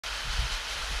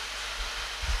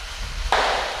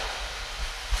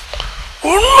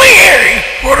உண்மையை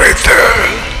குறித்து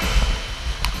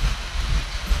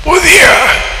புதிய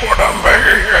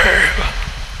உடன்படிக்கையில்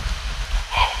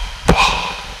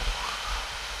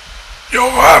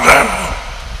யோவானன்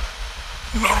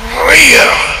நிறைய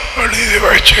எழுதி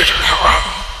வச்சிருக்கிறான்.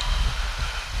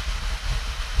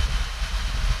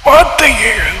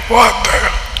 வார்த்தைக்கு வார்த்தை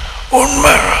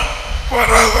உண்மை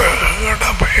வராத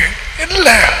இடமே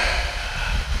இல்லை.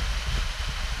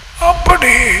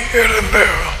 அப்படி இருந்து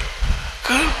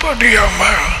கீழ்படியாம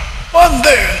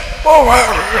வந்து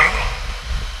போவார்கள்.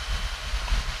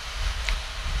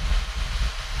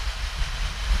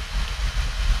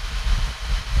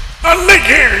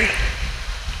 அன்னைக்கு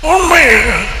உண்மையை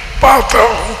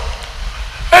பார்த்தோம்.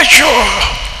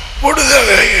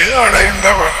 விடுதலை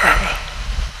அடைந்தவர்கள்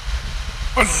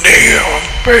அநேகம்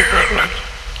பேர்கள்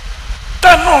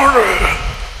தன்னோடு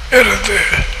இருந்து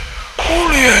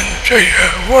ஊழியம் செய்ய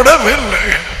விடவில்லை.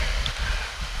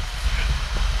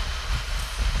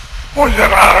 கொஞ்ச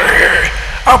நாளைக்கு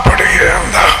அப்படி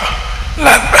இருந்தால்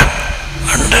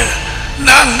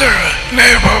நாங்கள்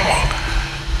நேபம்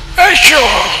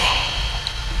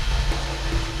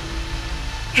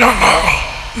சொன்னால்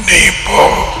நீ போ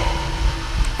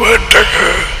வீட்டுக்கு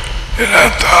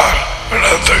இனத்தார்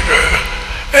இடத்துக்கு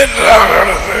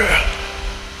எல்லாரிடத்து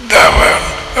தேவன்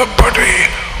எப்படி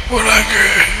உனக்கு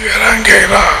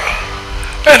இறங்கிறார்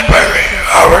என்பதை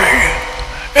அவை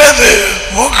எது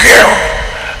முக்கியம்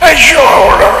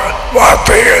ஐயோட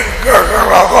வார்த்தையை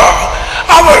கேட்கிறதா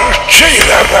அவர்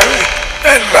செய்ததை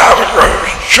எல்லாருக்கும்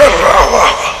சொல்றதா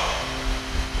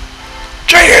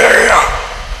செய்யறையா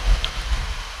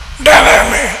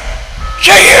டனமே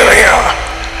செய்யறையா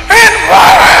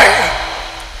என்பாராய்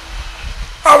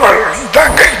அவள்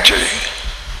தங்கச்சி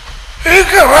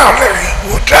இருக்கிறாளை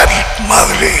உடல்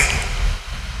மாதிரி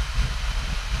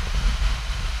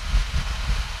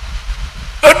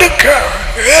எடுக்க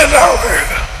ஏதாவது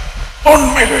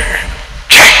உண்மையிலே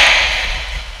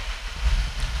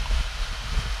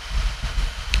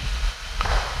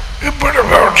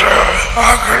இப்படிப்பட்ட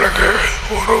ஆக்களுக்கு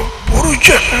ஒரு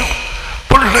புருஷன்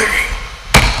பிள்ளை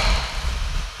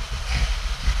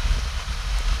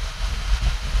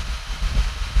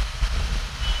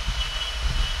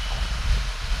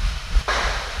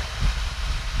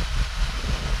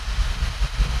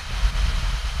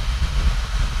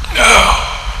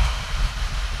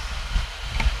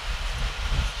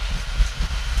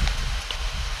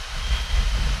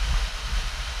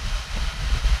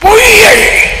பொய்யை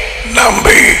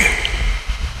நம்பி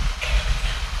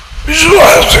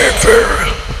விசுவாசித்து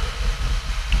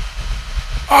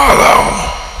ஆதாம்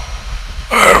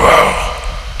ஏவாள்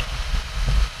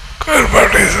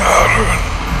கீழ்ப்படிந்தார்கள்.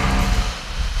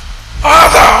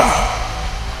 ஆதாம்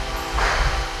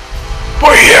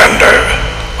பொய் என்று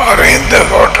அறிந்து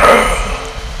கொண்டு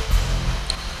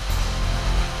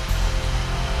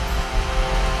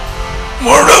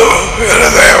முழு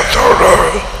இருதயத்தோடு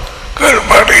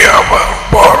கீழ்ப்படியாமல்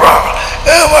போறான்.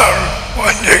 ஏவாள்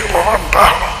வஞ்சி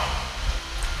கொண்டான்.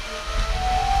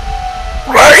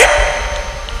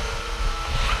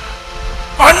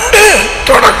 அண்டு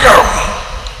தொடக்கம்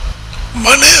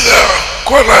மனித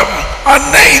குலம்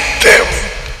அனைத்தும்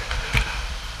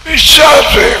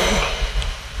விசுவாசின்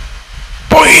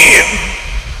பொய்யின்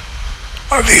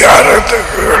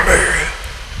அதிகாரத்துக்கு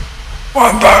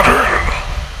வந்தார்கள்.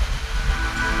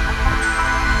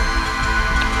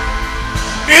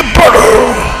 இப்பொழுது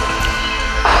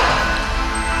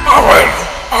அவன்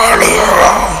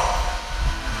ஆளுகிறான்.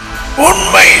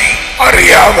 உண்மை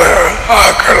அறியாத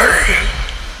ஆக்களை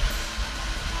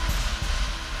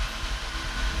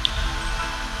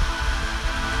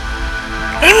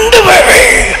இன்று வரை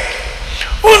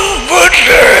உன்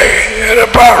வீட்டில்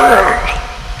இருப்பார்கள்.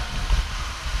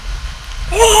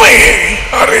 உண்மையை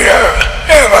அறிய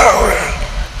ஏதாவது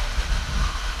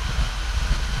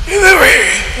இதுவே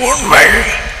உண்மை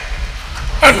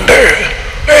என்று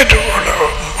ஏற்றுக்கொள்ள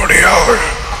முடியாது.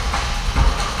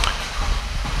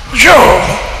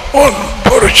 உன்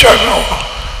புருஷனோ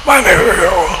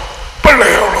மனைவியோ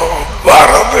பிள்ளைகளோ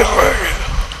வரதில்லை.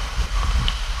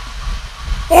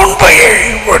 உண்மையை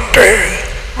விட்டு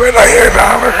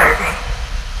விலகினார்கள்.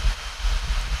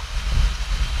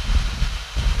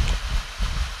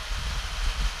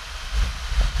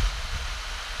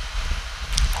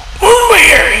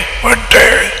 உண்மையை விட்டு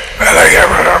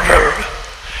விலகியவர்கள்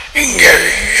இங்கே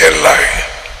இல்லை.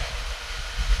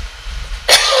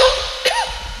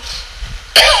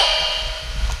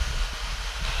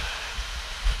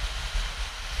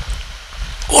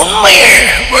 உண்மையை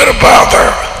வெறுப்பாத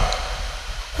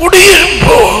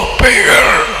குடியிருப்பு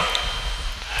பெயர்கள்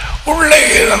உள்ளே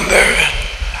இருந்து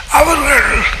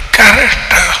அவர்கள்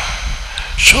கரெக்டா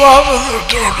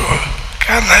சுவாபத்தோடு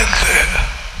கலந்து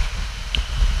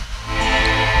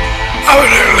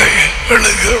அவர்களை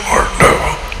எழுதி கொண்டு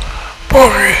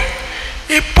போய்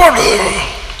இப்பொழுது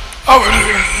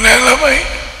அவர்கள் நிலைமை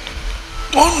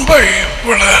முன்பை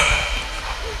விட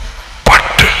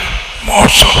பட்டு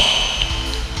மோசம்.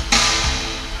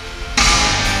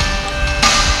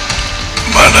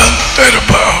 மனம்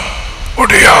திரும்ப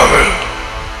முடியாது.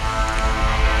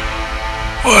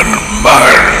 உன்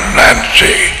மகள்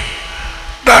நன்றி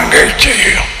தங்கச்சி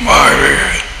மாறி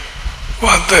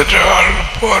வந்துட்டால்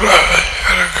போற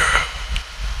எனக்கு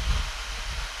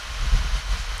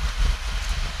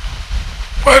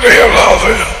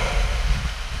வரையலாது.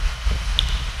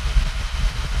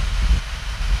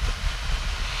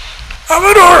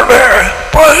 அவரோட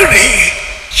பகுதி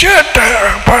சேட்டை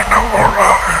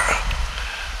பண்ணக்கூடாது.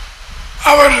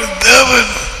 அவர்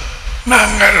தேவன்,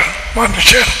 நாங்கள்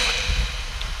மனுஷன்.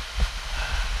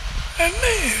 என்ன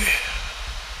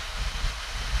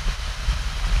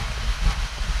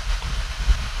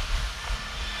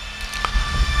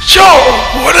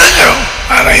உலகம்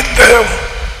அனைத்து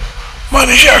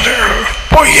மனுஷர்கள்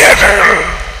பொய்யர்கள்.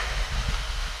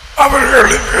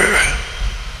 அவர்களுக்கு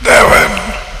தேவன்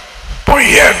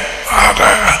பொய்யன் ஆன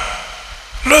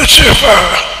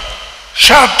லூசிபர்,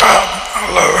 சாத்தான்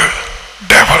அல்லது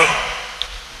டெவல்.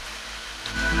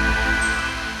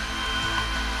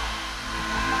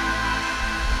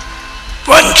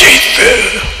 வஞ்சித்து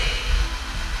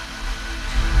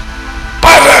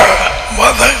பல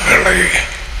மதங்களை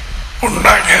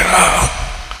உண்டாக்கினார்.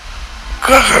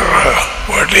 ககர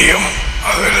வழியும்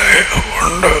அதிலே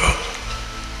உண்டு.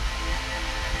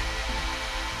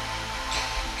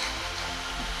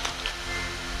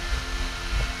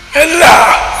 எல்லா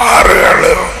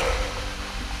ஆறுகளும்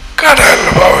கடல்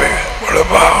போய்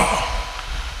விடுவான்.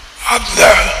 அந்த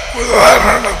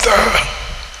உதாரணத்தை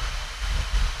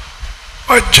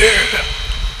வச்சு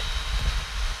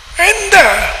எந்த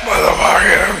மதமாக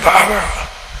இருந்தாலும்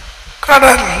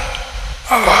கடல்,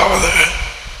 அதாவது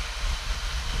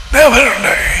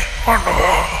தேவனை கொண்டு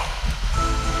போகும்.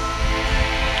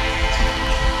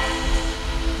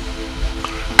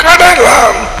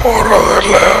 கடலால்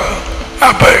போறதில்ல.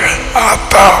 அப்ப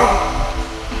ஆத்தால்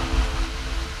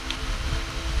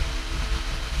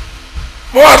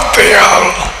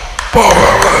வார்த்தையால்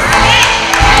போறது.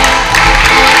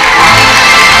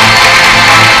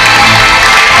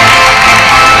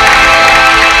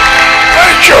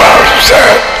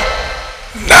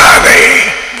 நானே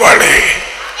வழி.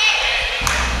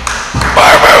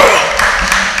 பைபிள்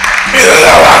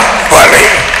இதுதான் வழி.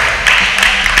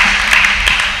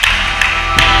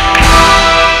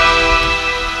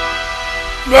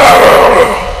 வேறொரு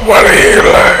வழி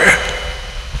இல்லை.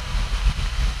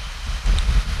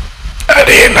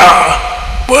 அடினா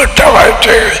வீட்டை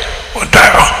வச்சு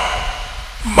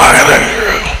மகனுக்கு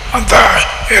அந்த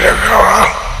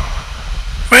இருக்கிறார்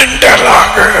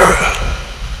மென்டலாக.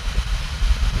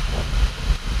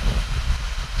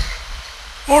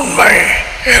 உண்மை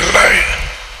இல்லை.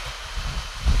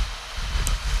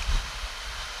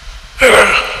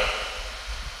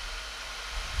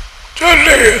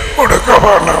 சொல்லி கொடுக்க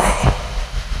வேணும்.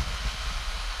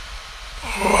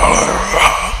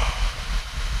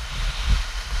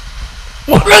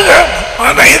 உலகம்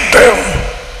அனைத்தும்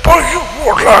பொய்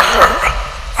உள்ளாக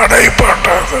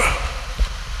அடைப்பட்டது.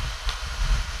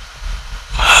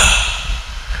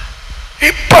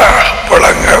 இப்ப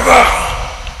விளங்கதா?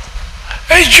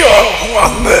 ஐயோ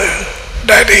வந்து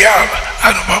டரியால்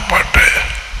அனுப்பப்பட்டு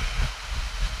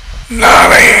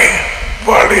நானே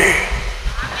வழி,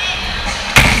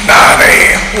 நானே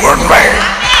உண்மை,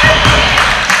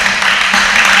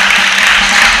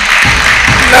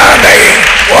 நானே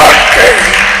வாழ்க்கை.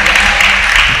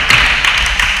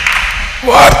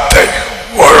 வார்த்தை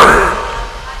ஒரு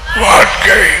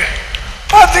வாழ்க்கை.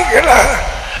 பார்த்தீங்களா?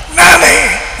 நானே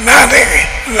நானே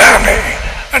நானே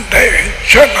என்று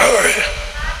சொன்னது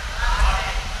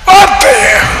வார்த்தைய.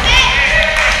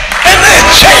 என்ன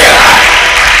செய்யறார்?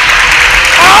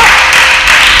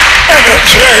 என்ன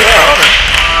செய்யறார்?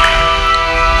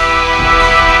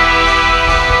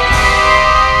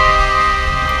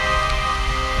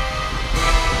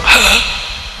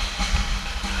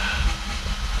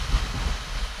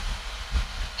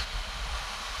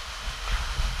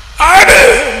 ஆடு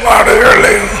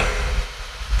மாடுகளின்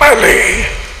பலி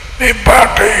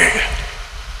நிப்பாட்டி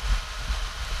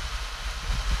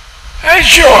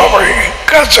ஐயோவை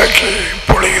கசக்கி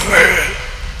புளிந்து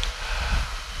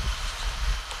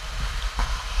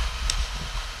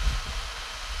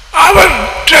அவன்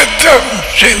ரத்தம்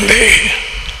சிந்தி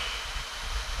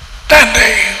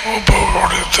தன்னை ஒப்பு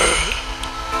கொடுத்து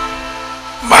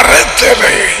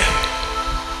மரத்திலே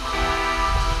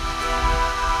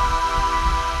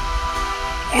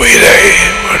உயிரை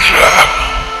விட்டார்.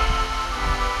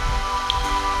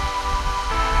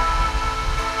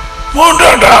 3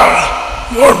 நாள்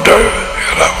 3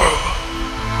 இரவு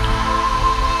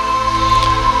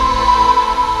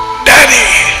டாடி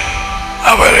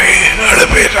அவரை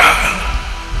எழுப்பினார்.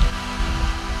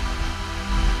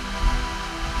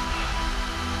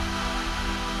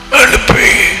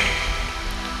 எழுப்பி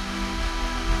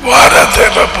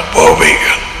வாரத்தில்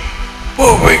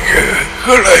பூமிக்கு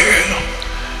கீழே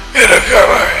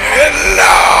இருக்கிற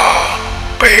எல்லா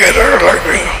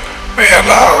பெயர்களுக்கும்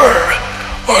மேலாக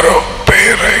ஒரு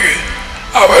பெயரை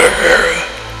அவருக்கு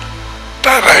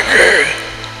தனக்கு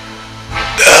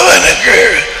தேவனுக்கு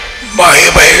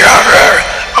மகிமையாக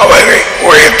அவரை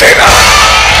உயர்த்தினார்.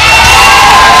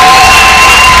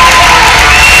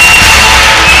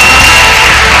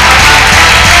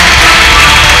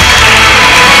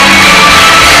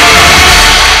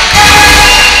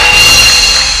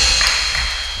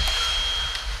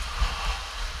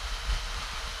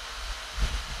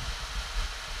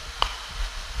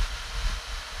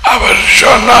 அவர்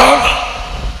சொன்னார்,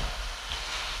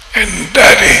 என்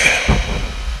டாடி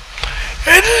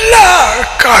எல்லா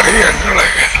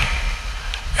காரியங்களையும்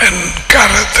என்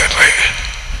கருத்தில்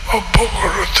ஒப்பு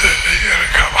கொடுத்து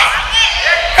இருக்கவா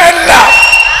எல்லாம்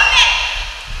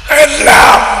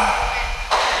எல்லாம்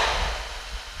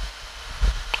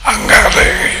அங்கால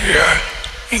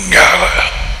இங்கால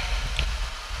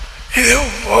இது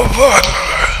ஒவ்வொரு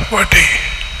வட்டி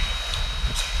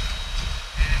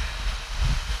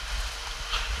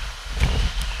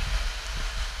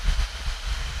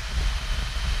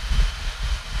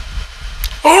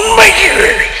உண்மைக்கு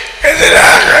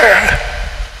எதிராக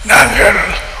நாங்கள்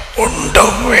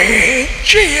ஒன்றுமே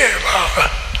செய்யலாம்.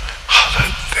 அது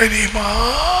தெரியுமா?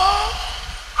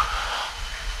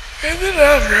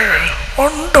 எதிராக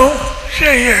ஒன்றும்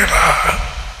செய்யலாம்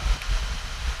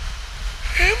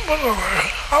என்பது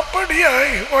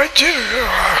அப்படியாய்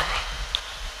வச்சிருக்கிறார்.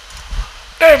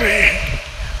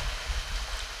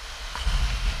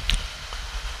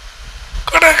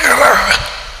 கிடக்கிற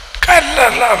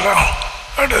கல்லெல்லாம்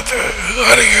அடுத்து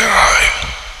அறிகிறாய்.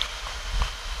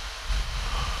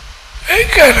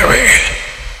 ஏற்கனவே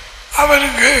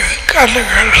அவருக்கு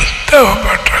கல்லுகள்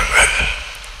தேவைப்பட்டது.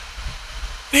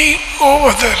 நீ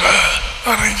கோபத்தில்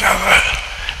அறிஞ்சாத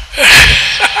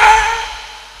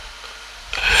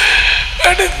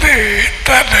அடுத்து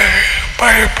தன்னை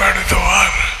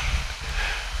பயப்படுத்துவார்.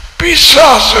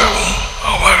 பிசாசும்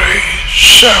அவரை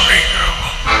சபிக்கும்.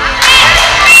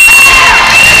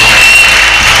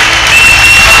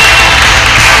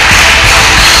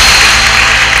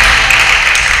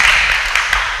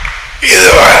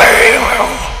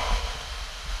 இதுவரையிலும்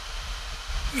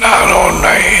நான்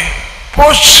உன்னை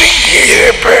பொசுக்கி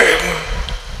இருப்பேன்.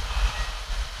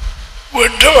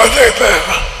 விட்டுவதற்கு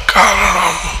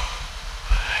காரணம்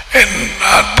என்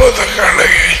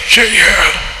அற்புதங்களை செய்ய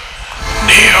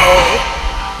நீயோ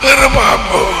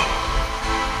இருபாம்பு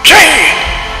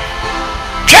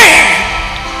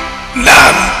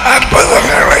நான்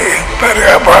அற்புதங்களை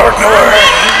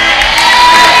பெருகப்படுவேன்.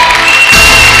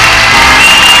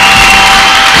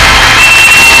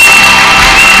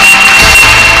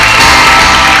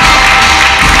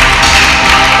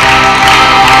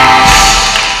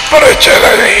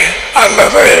 பிரச்சனை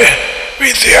அல்லது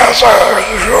வித்தியாச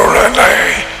சூழ்நிலை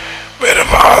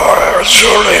விரும்பாத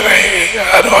சூழ்நிலை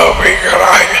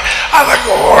அனுபவிக்கிறாய்.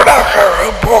 அதுக்கு ஓடாக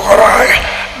போகிறாய்.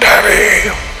 டரி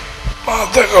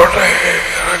பார்த்து கொண்டே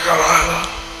இருக்கிறாய்.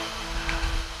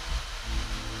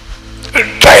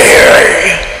 டயரை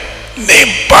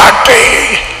நிப்பாட்டி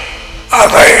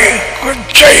அதை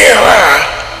செய்கிற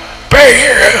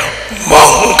பெயர்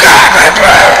மொங்கான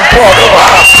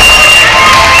போடுவார்.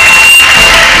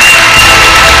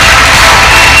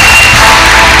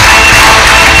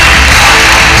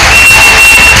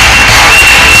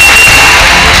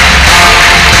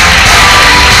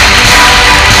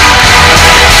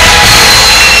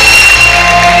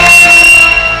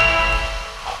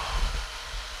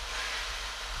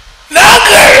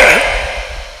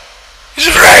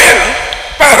 இஸ்ரேல்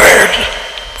பரேட்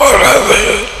போறது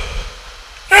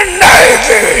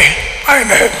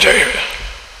 2015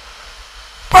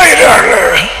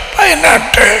 17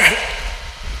 18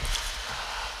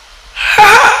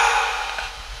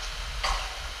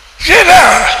 சில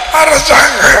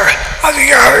அரசாங்க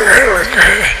அதிகாரிகளுக்கு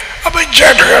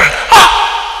அமைச்சர்கள்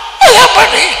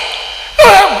எப்படி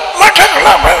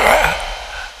மட்டக்கலாம்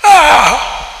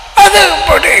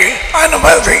அதுபடி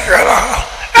அனுமதிக்கலாம்.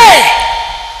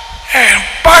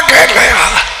 பார்க்கலையா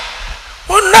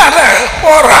உன்னால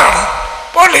போற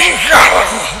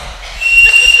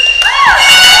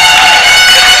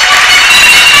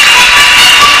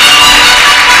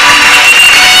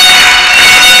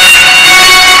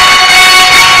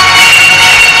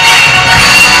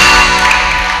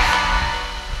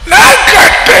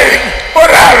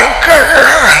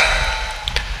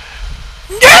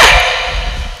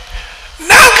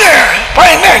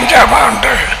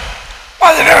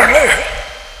 17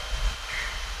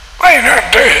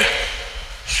 18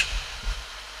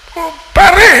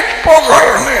 பரேட் போகிற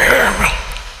நேரம்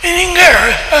இங்க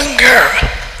அங்க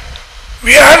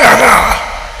வியாழனா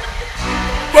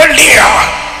வெள்ளியா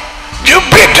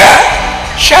ஜூபிட்டர்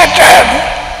சட்டன்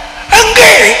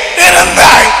அங்கே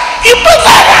இருந்தாய்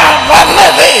இப்பதான்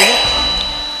வந்தது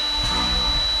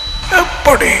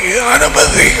எப்படி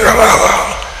அனுமதிக்கிறதா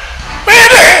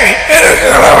மேலே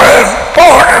இருக்கிறவன்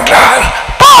போனால்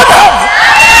பாடம்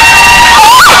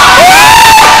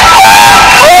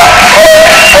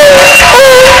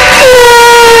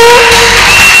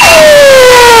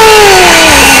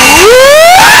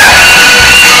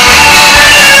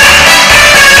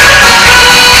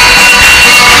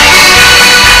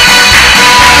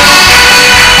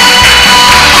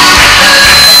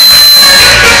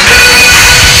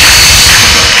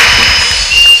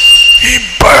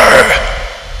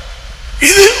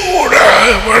இது கூட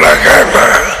விளக்கல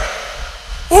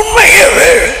உண்மையது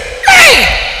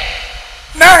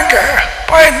நாங்க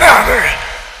 17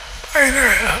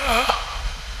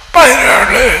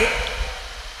 17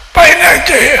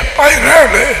 15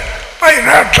 17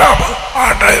 18ஆம்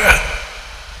ஆண்டு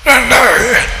 2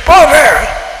 போல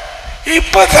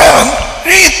இப்பதான்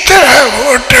நீத்த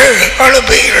விட்டு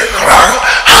அனுப்பியிருக்கிறாங்க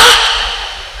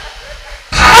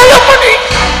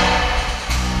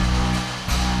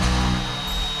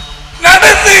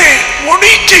நடந்து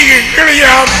முடிச்சு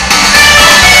கிடையாது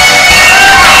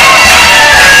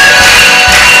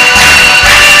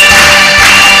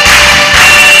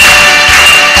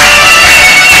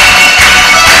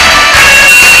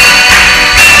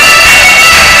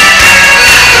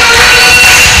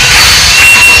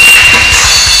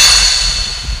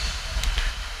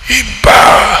இப்ப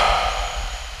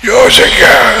யோசிக்க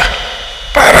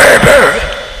பரேடு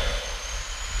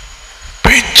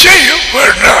பிச்சையும்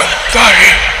வேண்டாம்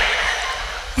தாய்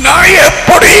நான்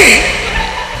எப்படி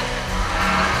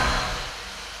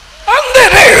அந்த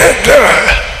நேரத்தில்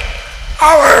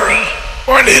அவள்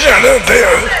வழி நடந்து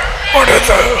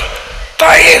கொடுத்த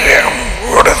தைரியம்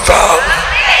கொடுத்தால்